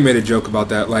and Morty made a joke about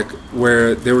that, like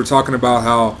where they were talking about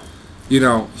how, you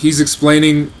know, he's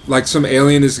explaining, like some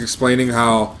alien is explaining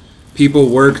how people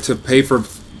work to pay for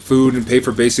food and pay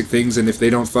for basic things, and if they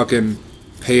don't fucking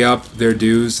pay up their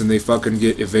dues, and they fucking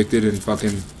get evicted and fucking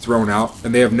thrown out,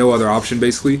 and they have no other option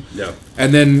basically. Yeah.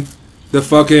 And then the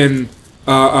fucking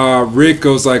Rick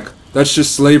goes like, that's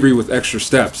just slavery with extra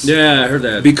steps. Yeah, I heard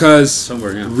that. Because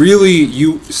somewhere, yeah. really,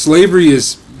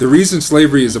 the reason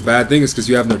slavery is a bad thing is because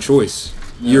you have no choice.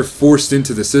 Yeah. You're forced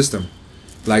into the system.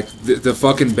 Like the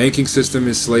fucking banking system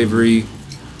is slavery.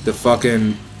 The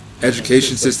fucking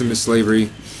education system is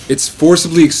slavery. It's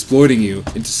forcibly exploiting you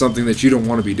into something that you don't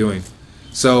want to be doing.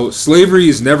 So slavery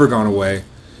has never gone away.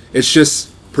 It's just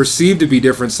perceived to be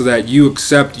different so that you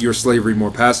accept your slavery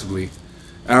more passively.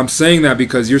 And I'm saying that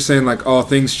because you're saying like, oh,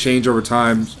 things change over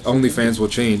time. OnlyFans will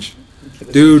change.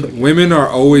 Dude, women are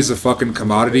always a fucking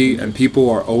commodity, and people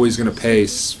are always going to pay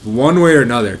one way or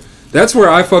another. That's where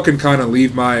I fucking kind of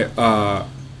leave my,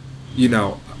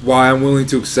 why I'm willing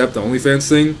to accept the OnlyFans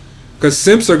thing. Because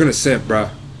simps are going to simp, bruh.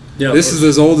 Yeah, this is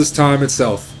as old as time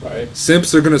itself. Right.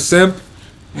 Simps are going to simp,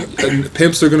 and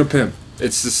pimps are going to pimp.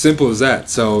 It's as simple as that.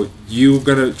 So you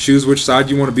going to choose which side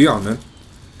you want to be on, man.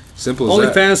 Simple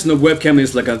as that. OnlyFans and the webcam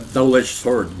is like a double-edged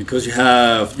sword because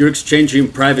you're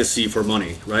exchanging privacy for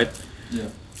money, right? Yeah.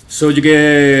 So you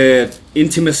get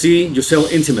intimacy, you sell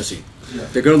intimacy. Yeah.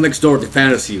 The girl next door, the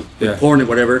fantasy, the Yeah. porn and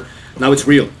whatever. Now it's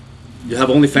real. You have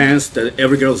OnlyFans that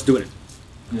every girl is doing it.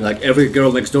 Yeah. Like every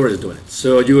girl next door is doing it.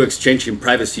 So you exchanging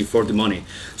privacy for the money.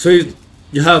 So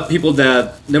you have people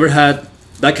that never had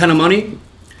that kind of money,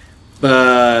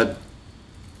 but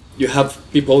you have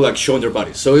people like showing their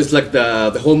bodies. So it's like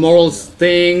the whole morals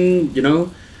thing, you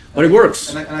know, but it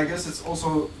works. And I guess it's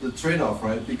also the trade-off,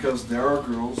 right? Because there are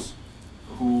girls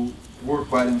who work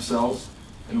by themselves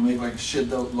and who make like a shit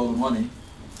load of money,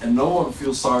 and no one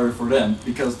feels sorry for them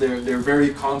because they're very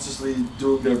consciously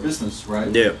doing their business, right?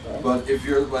 Yeah. But if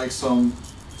you're like some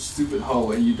stupid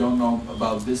hoe and you don't know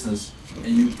about business and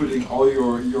you're putting all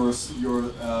your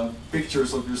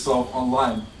pictures of yourself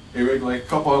online, you make like a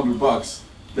couple $100,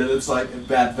 then it's like a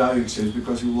bad value exchange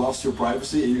because you lost your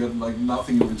privacy and you got like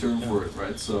nothing in return for it,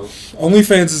 right? So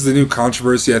OnlyFans is the new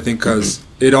controversy, I think, because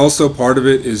it also, part of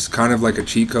it is kind of like a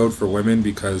cheat code for women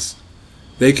because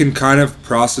they can kind of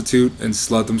prostitute and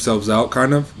slut themselves out,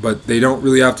 kind of, but they don't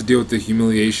really have to deal with the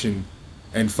humiliation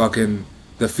and fucking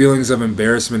the feelings of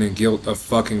embarrassment and guilt of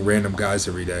fucking random guys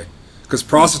every day. Because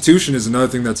prostitution is another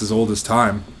thing that's as old as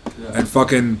time, and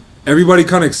fucking everybody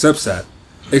kind of accepts that,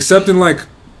 except in like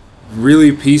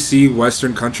really PC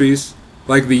Western countries.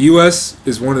 Like the U.S.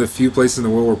 is one of the few places in the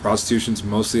world where prostitution's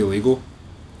mostly illegal.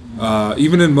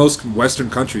 Even in most Western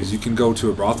countries, you can go to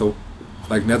a brothel.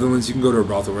 Like Netherlands, you can go to a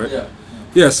brothel, right? yeah.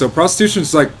 Yeah, so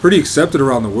prostitution's like pretty accepted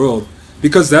around the world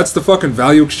because that's the fucking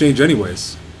value exchange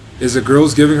anyways. Is a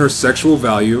girl's giving her sexual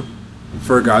value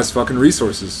for a guy's fucking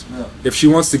resources. Yeah. If she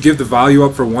wants to give the value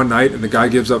up for one night and the guy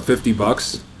gives up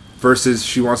 $50 versus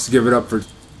she wants to give it up for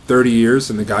 30 years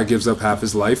and the guy gives up half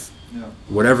his life,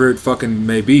 whatever it fucking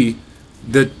may be,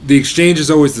 the exchange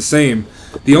is always the same.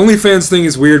 The OnlyFans thing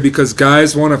is weird because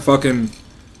guys want to fucking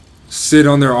sit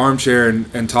on their armchair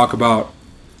and talk about,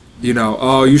 you know,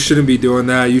 oh, you shouldn't be doing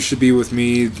that. You should be with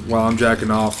me while I'm jacking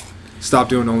off. Stop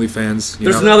doing OnlyFans.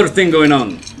 There's another thing going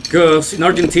on. Because in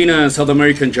Argentina and South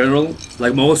America in general,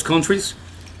 like most countries,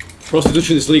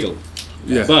 prostitution is legal.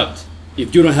 Yeah. But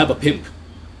if you don't have a pimp,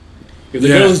 if the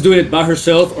girl is doing it by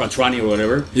herself or a tranny or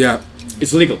whatever,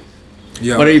 it's legal.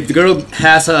 Yeah. But if the girl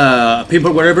has a pimp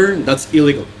or whatever, that's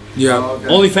illegal. Yeah. Oh, okay.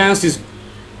 OnlyFans is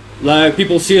like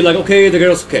people see it like, okay, the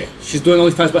girl's okay, she's doing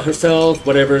OnlyFans by herself,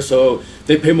 whatever, so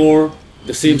they pay more,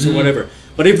 the Sims or whatever.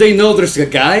 But if they know there's a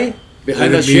guy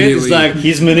behind that shit, it's like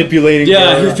he's manipulating.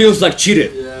 he feels like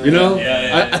cheated. You know,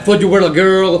 I thought you were a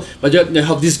girl, but you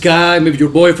have this guy, maybe your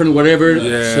boyfriend, whatever.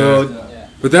 Yeah. So,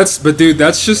 But dude,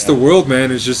 that's just the world,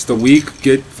 man. It's just the weak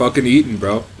get fucking eaten,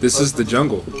 bro. This is the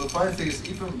jungle. But the funny thing is,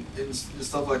 even in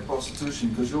stuff like prostitution,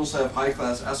 because you also have high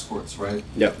class escorts, right?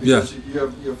 Yeah. Because you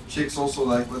have chicks also,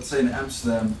 like, let's say in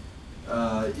Amsterdam,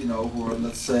 you know, who are,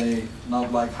 let's say,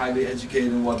 not like highly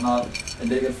educated and whatnot, and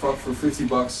they get fucked for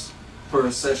 $50 per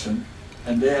session,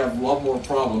 and they have a lot more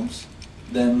problems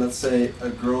than, let's say, a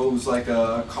girl who's like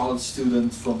a college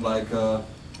student from like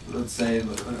let's say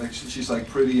like she's like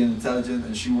pretty and intelligent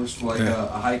and she works for like a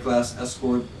high class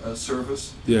escort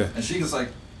service. Yeah. And she gets like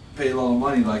pay a lot of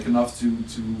money, like enough to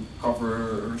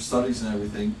cover her studies and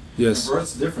everything. Yes. And for her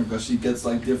it's different because she gets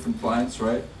like different clients,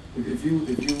 right? If you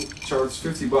charge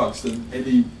 $50, then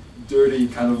any dirty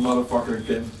kind of motherfucker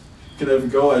can have a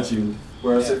go at you.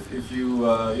 Whereas if you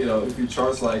if you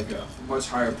charge like a much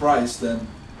higher price, then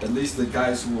at least the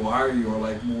guys who will hire you are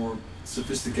like more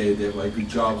sophisticated. They have like good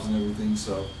jobs and everything.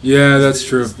 So that's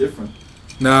true. It's different.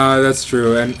 Nah, that's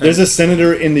true. And there's a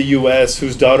senator in the U.S.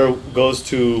 whose daughter goes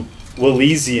to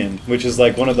Wellesian, which is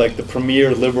like one of like the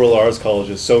premier liberal arts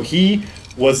colleges. So he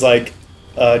was like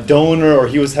a donor, or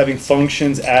he was having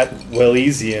functions at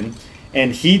Wellesian,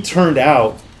 and he turned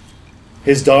out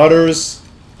his daughter's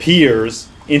peers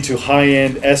into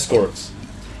high-end escorts,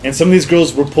 and some of these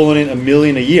girls were pulling in $1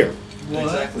 million a year.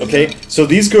 Exactly. Okay, so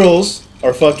these girls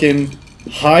are fucking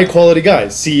high-quality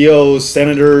guys, CEOs,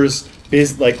 senators,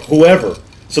 like whoever.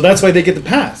 So that's why they get the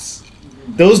pass.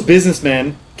 Those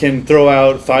businessmen can throw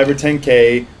out 5 or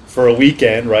 10K for a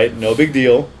weekend, right? No big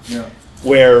deal. Yeah.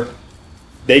 Where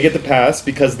they get the pass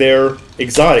because they're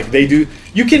exotic. They do.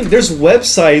 You can. There's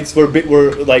websites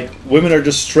where like women are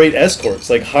just straight escorts,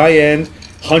 like high-end,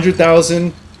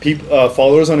 100,000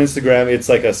 followers on Instagram. It's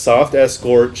like a soft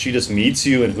escort. She just meets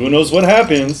you, and who knows what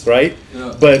happens, right?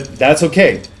 Yeah. But that's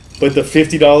okay. But the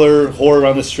 $50 whore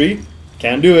around the street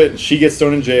can't do it. She gets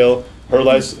thrown in jail. Her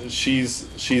life, she's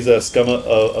a scum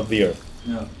of the earth.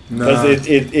 Yeah. Because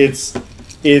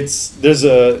it's there's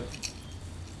a,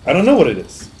 I don't know what it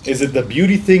is. Is it the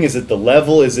beauty thing? Is it the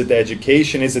level? Is it the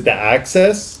education? Is it the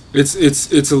access?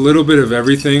 It's a little bit of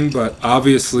everything, but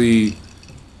obviously,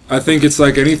 I think it's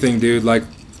like anything, dude. Like,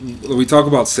 we talk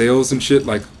about sales and shit,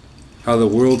 like how the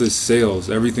world is sales.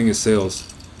 Everything is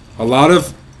sales. A lot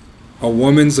of a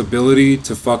woman's ability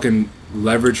to fucking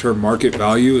leverage her market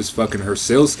value is fucking her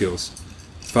sales skills.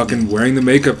 Fucking wearing the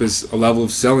makeup is a level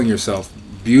of selling yourself.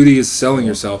 Beauty is selling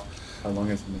yourself. How long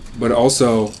has it been? But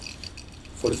also,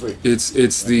 43. it's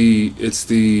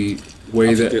the way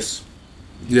After that this.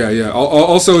 yeah.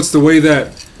 Also, it's the way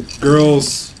that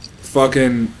girls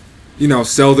fucking,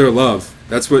 sell their love.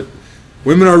 That's what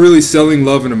women are really selling,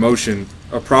 love and emotion.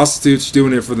 A prostitute's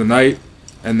doing it for the night,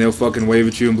 and they'll fucking wave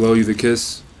at you and blow you the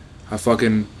kiss. A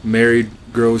fucking married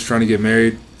girl who's trying to get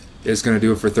married is gonna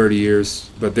do it for 30 years,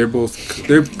 but they're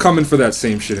coming for that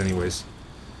same shit anyways.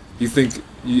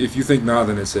 If you think not,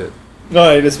 then it's it. All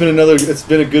right, it's been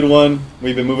a good one.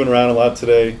 We've been moving around a lot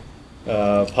today.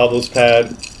 Pablo's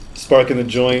Pad, sparking the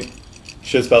joint.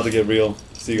 Shit's about to get real.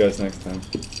 See you guys next time.